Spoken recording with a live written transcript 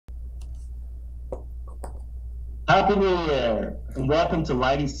Happy New Year and welcome to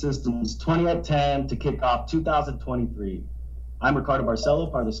Lighting Systems 20 at 10 to kick off 2023. I'm Ricardo Barcelo,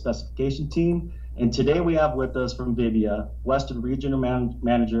 part of the specification team, and today we have with us from Vibia, Western Regional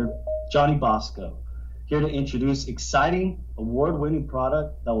Manager Johnnie Bosco, here to introduce exciting, award-winning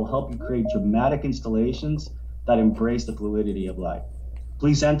product that will help you create dramatic installations that embrace the fluidity of light.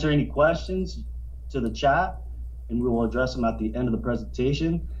 Please enter any questions to the chat and we will address them at the end of the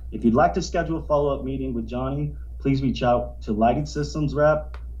presentation. If you'd like to schedule a follow-up meeting with Johnnie, please reach out to Lighting Systems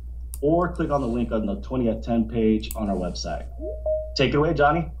rep or click on the link on the 20 at 10 page on our website. Take it away,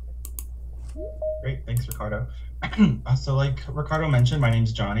 Johnnie. Great, thanks, Ricardo. So like Ricardo mentioned, my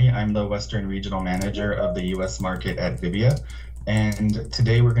name's Johnnie. I'm the Western Regional Manager of the US market at Vibia. And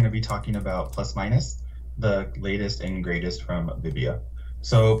today we're going to be talking about Plusminus, the latest and greatest from Vibia.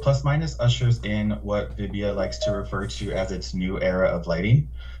 So Plusminus ushers in what Vibia likes to refer to as its new era of lighting.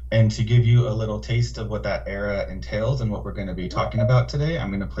 And to give you a little taste of what that era entails and what we're going to be talking about today, I'm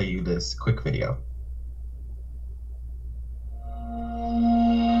going to play you this quick video.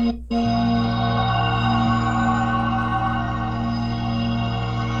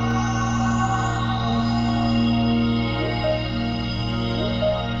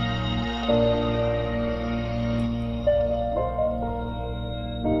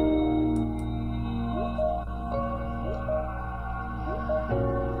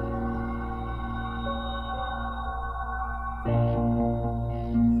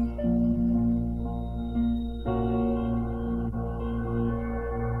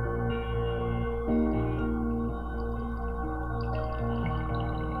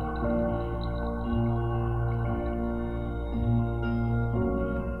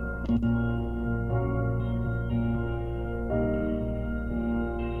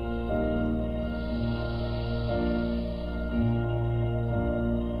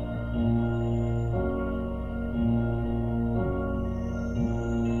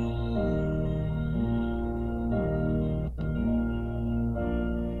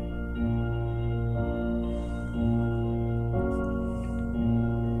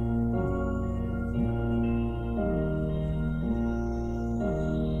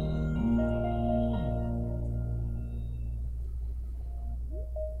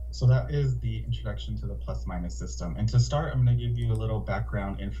 So that is the introduction to the Plusminus system. And to start, I'm going to give you a little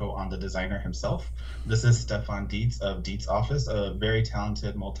background info on the designer himself. This is Stefan Dietz of Dietz Office, a very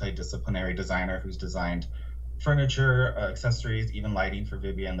talented multidisciplinary designer who's designed furniture, accessories, even lighting for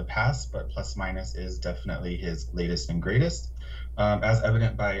Vibia in the past, but Plusminus is definitely his latest and greatest. As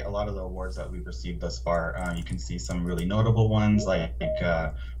evident by a lot of the awards that we've received thus far, you can see some really notable ones like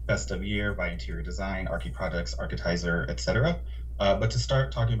Best of Year by Interior Design, Archiproducts, Architizer, etc. But to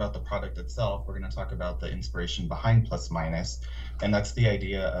start talking about the product itself, we're going to talk about the inspiration behind Plusminus, and that's the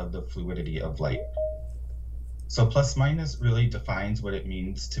idea of the fluidity of light. So Plusminus really defines what it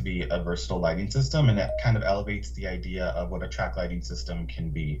means to be a versatile lighting system, and it kind of elevates the idea of what a track lighting system can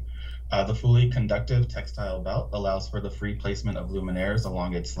be. The fully conductive textile belt allows for the free placement of luminaires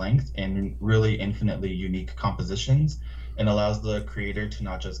along its length in really infinitely unique compositions, and allows the creator to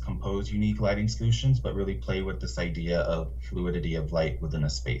not just compose unique lighting solutions, but really play with this idea of fluidity of light within a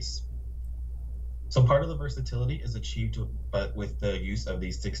space. So part of the versatility is achieved with the use of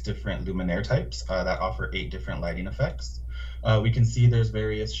these 6 different luminaire types that offer 8 different lighting effects. We can see there's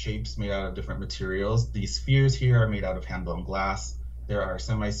various shapes made out of different materials. These spheres here are made out of hand-blown glass. There are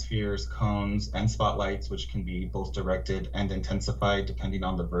semi-spheres, cones, and spotlights, which can be both directed and intensified depending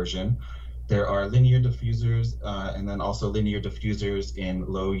on the version. There are linear diffusers and then also linear diffusers in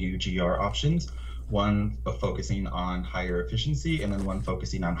low UGR options, one focusing on higher efficiency and then one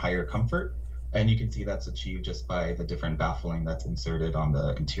focusing on higher comfort. And you can see that's achieved just by the different baffling that's inserted on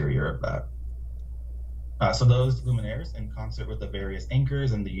the interior of that. So those luminaires, in concert with the various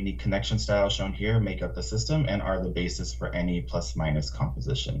anchors and the unique connection style shown here, make up the system and are the basis for any Plusminus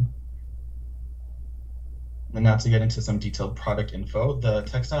composition. And now to get into some detailed product info, the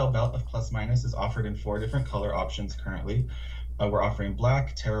textile belt of Plusminus is offered in 4 different color options currently. We're offering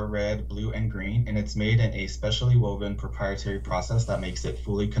black, terra red, blue, and green, and it's made in a specially woven proprietary process that makes it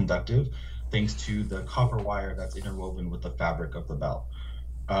fully conductive, thanks to the copper wire that's interwoven with the fabric of the belt.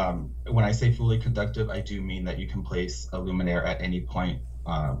 When I say fully conductive, I do mean that you can place a luminaire at any point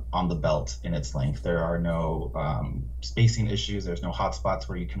on the belt in its length. There are no spacing issues, there's no hot spots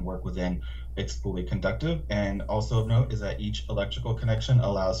where you can work within. It's fully conductive. And also of note is that each electrical connection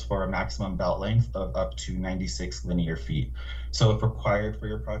allows for a maximum belt length of up to 96 linear feet. So if required for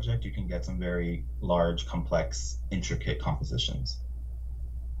your project, you can get some very large, complex, intricate compositions.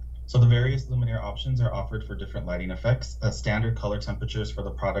 So the various luminaire options are offered for different lighting effects. Standard color temperatures for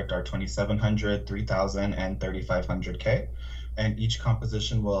the product are 2700, 3000, and 3500 K. And each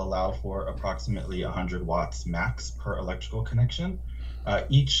composition will allow for approximately 100 watts max per electrical connection.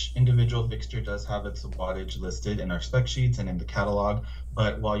 Each individual fixture does have its wattage listed in our spec sheets and in the catalog,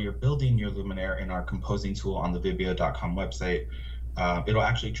 but while you're building your luminaire in our composing tool on the Vibia.com website, it'll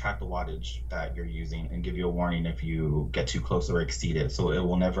actually track the wattage that you're using and give you a warning if you get too close or exceed it. So it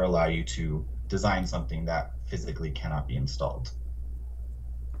will never allow you to design something that physically cannot be installed.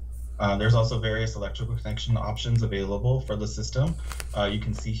 There's also various electrical connection options available for the system. You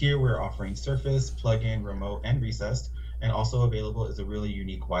can see here we're offering surface, plug-in, remote, and recessed. And also available is a really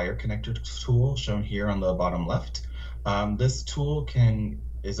unique wire connector tool shown here on the bottom left. This tool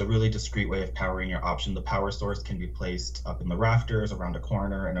is a really discreet way of powering your option. The power source can be placed up in the rafters, around a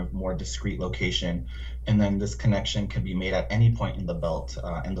corner, in a more discreet location. And then this connection can be made at any point in the belt.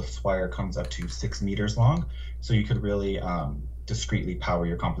 And the wire comes up to 6 meters long. So you could really discreetly power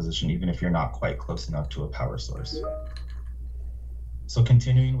your composition, even if you're not quite close enough to a power source. So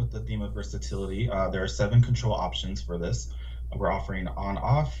continuing with the theme of versatility, there are 7 control options for this. We're offering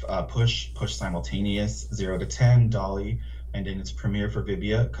on-off, push simultaneous, 0 to 10, dolly, and in its premiere for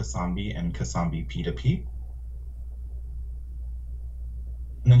Vibia, Kasambi, and Kasambi P2P.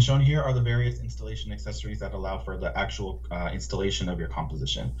 And then shown here are the various installation accessories that allow for the actual installation of your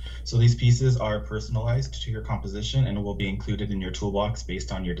composition. So these pieces are personalized to your composition and will be included in your toolbox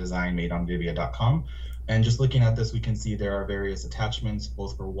based on your design made on Vibia.com. And just looking at this, we can see there are various attachments,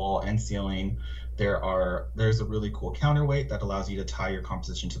 both for wall and ceiling. There's a really cool counterweight that allows you to tie your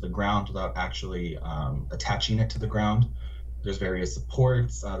composition to the ground without actually attaching it to the ground. There's various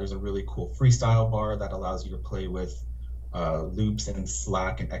supports. There's a really cool freestyle bar that allows you to play with loops and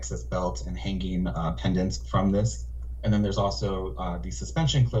slack and excess belt and hanging pendants from this. And then there's also these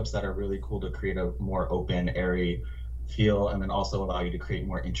suspension clips that are really cool to create a more open, airy feel, and then also allow you to create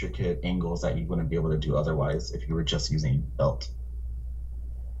more intricate angles that you wouldn't be able to do otherwise if you were just using belt.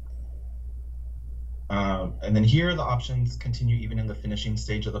 And then here the options continue even in the finishing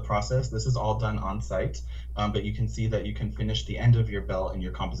stage of the process. This is all done on site, but you can see that you can finish the end of your belt and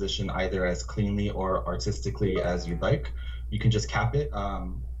your composition either as cleanly or artistically as you'd like. You can just cap it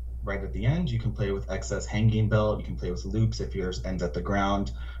right at the end. You can play with excess hanging belt. You can play with loops if yours ends at the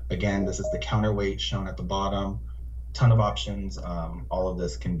ground. Again, this is the counterweight shown at the bottom. Ton of options. All of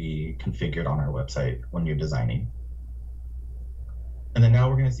this can be configured on our website when you're designing. And then now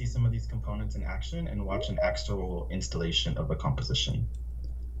we're going to see some of these components in action and watch an actual installation of a composition.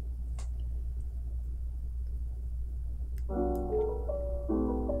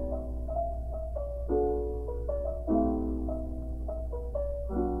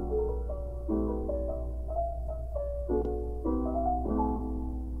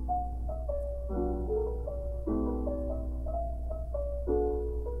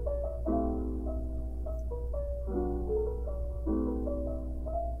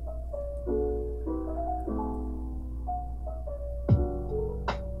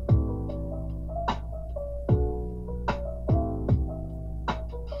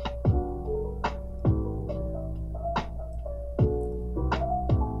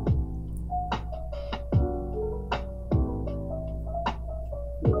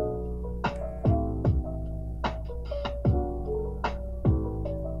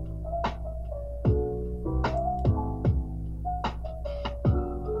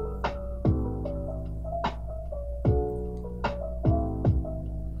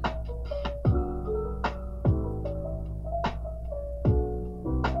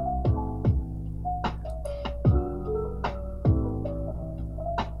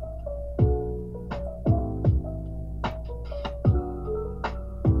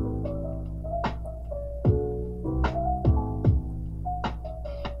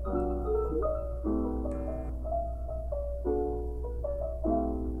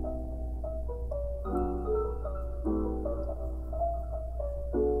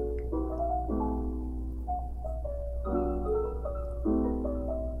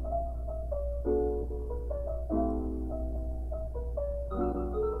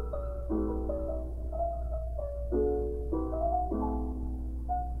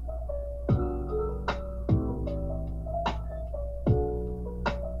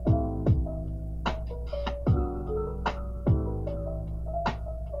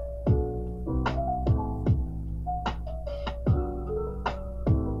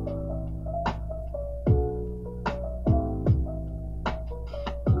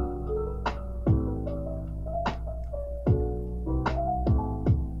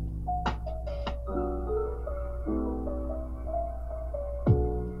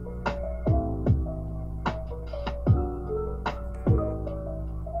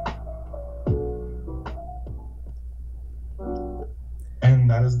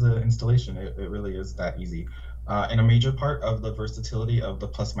 is the installation. It really is that easy. And a major part of the versatility of the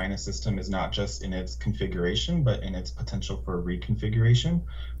plus-minus system is not just in its configuration, but in its potential for reconfiguration.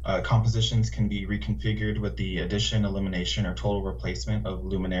 Compositions can be reconfigured with the addition, elimination, or total replacement of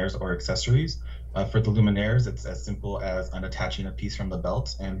luminaires or accessories. For the luminaires, it's as simple as unattaching a piece from the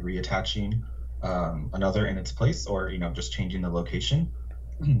belt and reattaching another in its place, or just changing the location.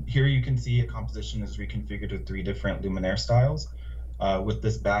 Here you can see a composition is reconfigured with 3 different luminaire styles, with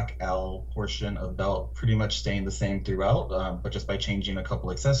this back L portion of belt pretty much staying the same throughout, but just by changing a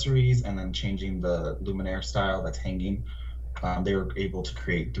couple accessories and then changing the luminaire style that's hanging, they were able to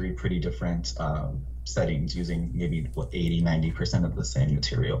create 3 pretty different settings using maybe 80–90% of the same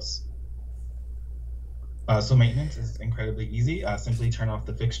materials. So maintenance is incredibly easy. Simply turn off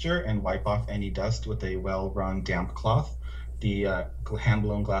the fixture and wipe off any dust with a well-run damp cloth. The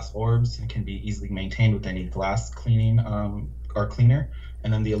hand-blown glass orbs can be easily maintained with any glass cleaning or cleaner,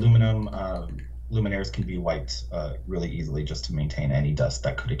 and then the aluminum luminaires can be wiped really easily just to maintain any dust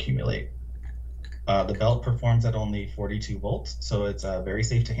that could accumulate. The belt performs at only 42 volts, so it's very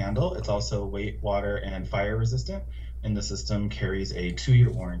safe to handle. It's also weight, water, and fire resistant, and the system carries a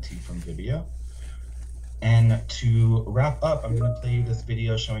 2-year warranty from Vibia. And to wrap up, I'm going to play this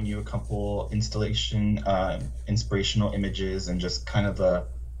video showing you a couple installation inspirational images and just kind of the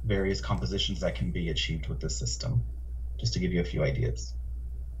various compositions that can be achieved with this system, just to give you a few ideas.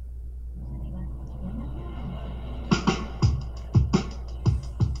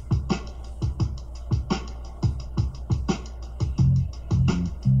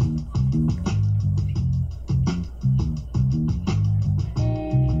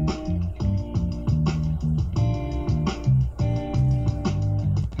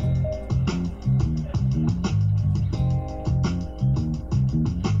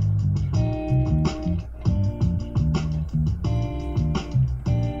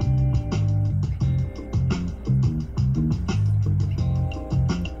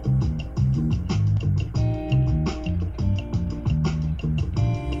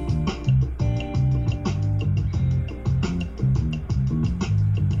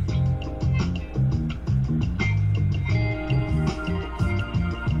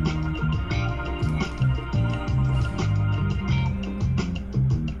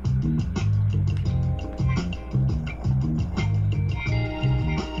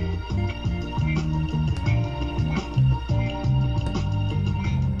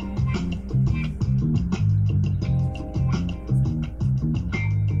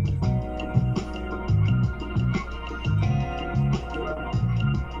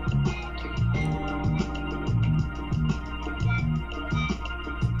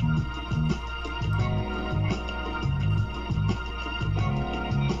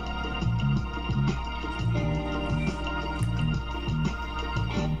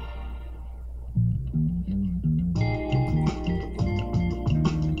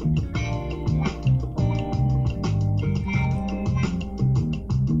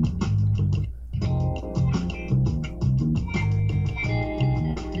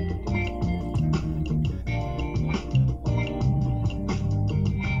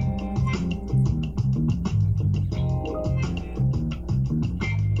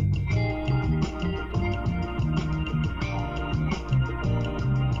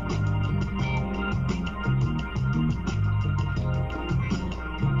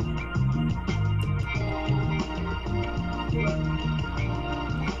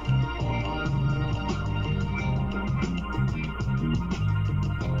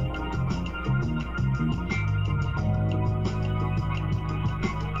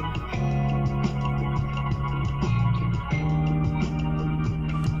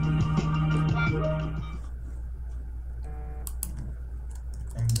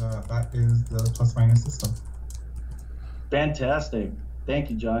 That is the plus-minus system. Fantastic. Thank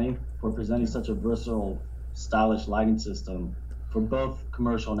you, Johnny, for presenting such a versatile, stylish lighting system for both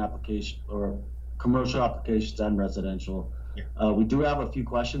commercial and commercial applications and residential. Yeah. We do have a few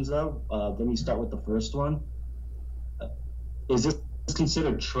questions though. Let me start with the first one. Is this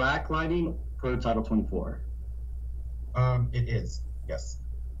considered track lighting per Title 24? It is, yes.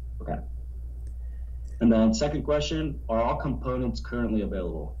 Okay. And then second question, are all components currently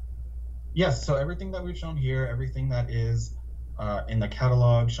available? Yes, so everything that we've shown here, everything that is in the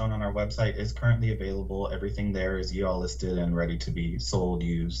catalog shown on our website is currently available. Everything there is UL listed and ready to be sold,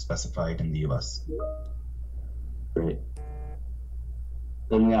 used, specified in the US. Great.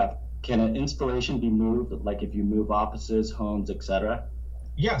 Then we have, can an installation be moved, like if you move offices, homes, etc.?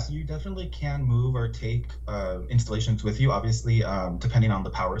 Yeah, so you definitely can move or take installations with you. Obviously, depending on the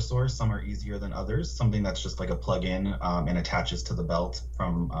power source, some are easier than others. Something that's just like a plug-in and attaches to the belt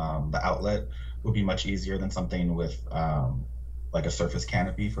from the outlet would be much easier than something with like a surface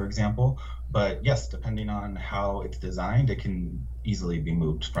canopy, for example. But yes, depending on how it's designed, it can easily be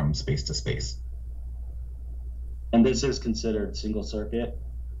moved from space to space. And this is considered single circuit?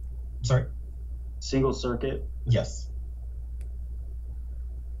 Sorry? Single circuit? Yes.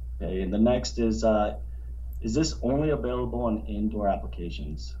 Okay, and the next is this only available on indoor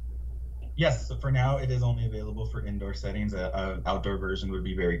applications? Yes, so for now, it is only available for indoor settings. An outdoor version would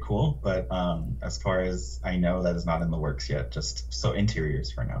be very cool, but as far as I know, that is not in the works yet, just so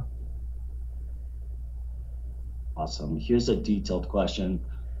interiors for now. Awesome. Here's a detailed question.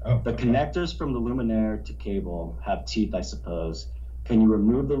 Oh, The okay. connectors from the luminaire to cable have teeth, I suppose. Can you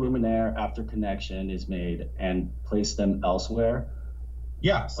remove the luminaire after connection is made and place them elsewhere?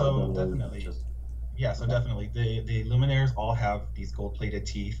 Yeah, Or so those definitely. just Yeah, so okay. definitely. The luminaires all have these gold-plated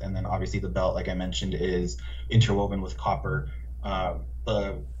teeth, and then obviously the belt, like I mentioned, is interwoven with copper.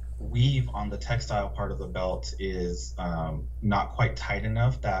 The weave on the textile part of the belt is not quite tight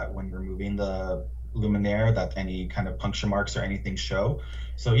enough that when removing the luminaire, that any kind of puncture marks or anything show.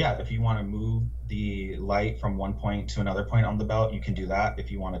 So yeah, if you want to move the light from one point to another point on the belt, you can do that. If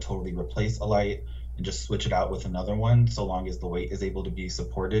you want to totally replace a light and just switch it out with another one, so long as the weight is able to be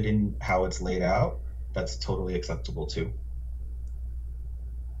supported in how it's laid out, that's totally acceptable too.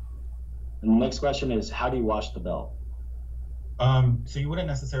 And the next question is, how do you wash the belt? So you wouldn't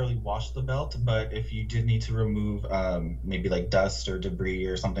necessarily wash the belt, but if you did need to remove maybe like dust or debris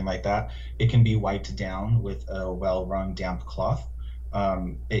or something like that, it can be wiped down with a well-wrung damp cloth.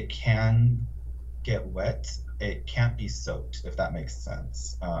 It can get wet. It can't be soaked, if that makes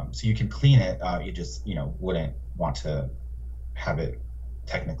sense. So you can clean it. You just, wouldn't want to have it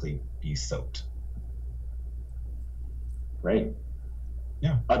technically be soaked. Great.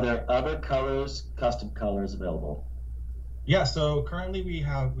 Yeah. Are there other colors, custom colors available? Yeah, so currently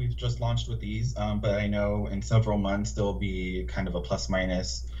we've just launched with these, but I know in several months there'll be kind of a plus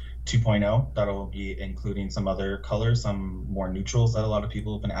minus 2.0 that'll be including some other colors, some more neutrals that a lot of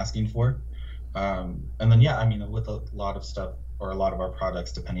people have been asking for. And then, yeah, I mean, with a lot of stuff or a lot of our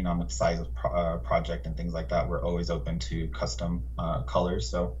products, depending on the size of project and things like that, we're always open to custom colors.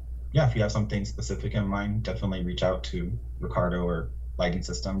 So yeah, if you have something specific in mind, definitely reach out to Ricardo or Lighting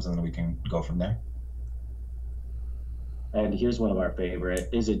Systems, and then we can go from there. And here's one of our favorite.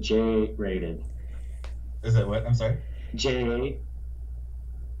 Is it J rated? Is it what? I'm sorry? J8?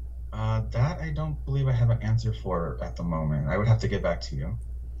 That I don't believe I have an answer for at the moment. I would have to get back to you.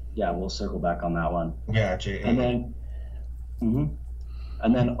 Yeah, we'll circle back on that one. Yeah, And J8. then, mhm.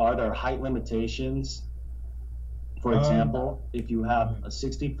 And then are there height limitations? For Um, example, if you have a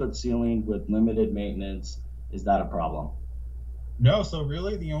 60-foot ceiling with limited maintenance, is that a problem? no, so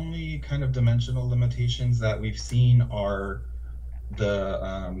really the only kind of dimensional limitations that we've seen are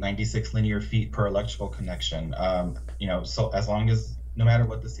the 96 linear feet per electrical connection. So as long as, no matter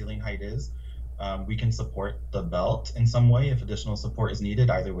what the ceiling height is, we can support the belt in some way if additional support is needed,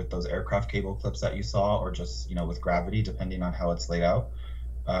 either with those aircraft cable clips that you saw or just, with gravity, depending on how it's laid out.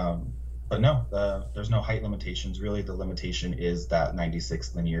 Um, but no, there's no height limitations. Really, the limitation is that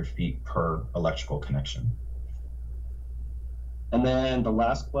 96 linear feet per electrical connection. And then the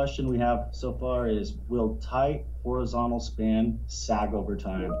last question we have so far is, will tight horizontal span sag over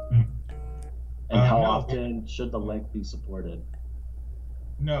time? And how No, often should the length be supported?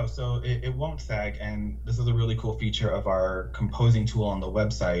 no, so it won't sag, and this is a really cool feature of our composing tool on the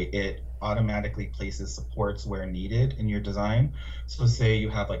website. It automatically places supports where needed in your design. So say you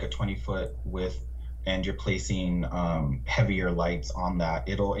have like a 20-foot width and you're placing heavier lights on that,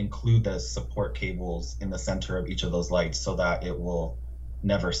 it'll include the support cables in the center of each of those lights so that it will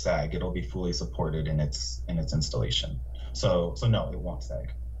never sag. It'll be fully supported in its installation. So no, it won't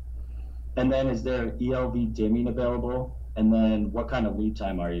sag. And then is there ELV dimming available? And then what kind of lead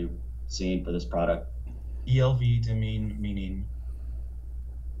time are you seeing for this product? ELV dimming meaning,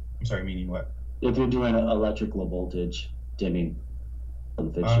 I'm sorry, meaning what? If you're doing electrical voltage dimming for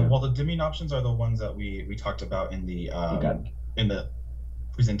the fixture. Well, the dimming options are the ones that we talked about in the Okay.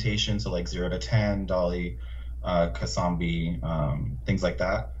 presentation. So like 0 to 10, Dolly, Kasambi, things like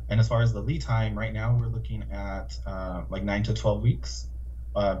that. And as far as the lead time, right now we're looking at like 9 to 12 weeks,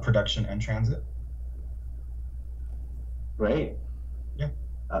 production and transit. Great. Yeah.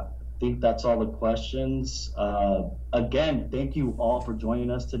 I think that's all the questions. Again, thank you all for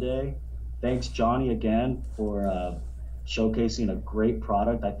joining us today. Thanks, Johnnie, again for showcasing a great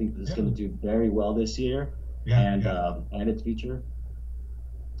product. I think this is going to do very well this year, Yeah, and its future.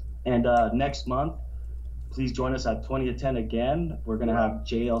 And next month, please join us at 20 to 10 again. We're going to have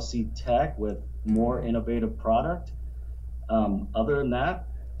JLC Tech with more innovative product. Other than that,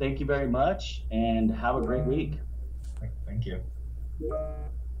 thank you very much and have a great week. Thank you.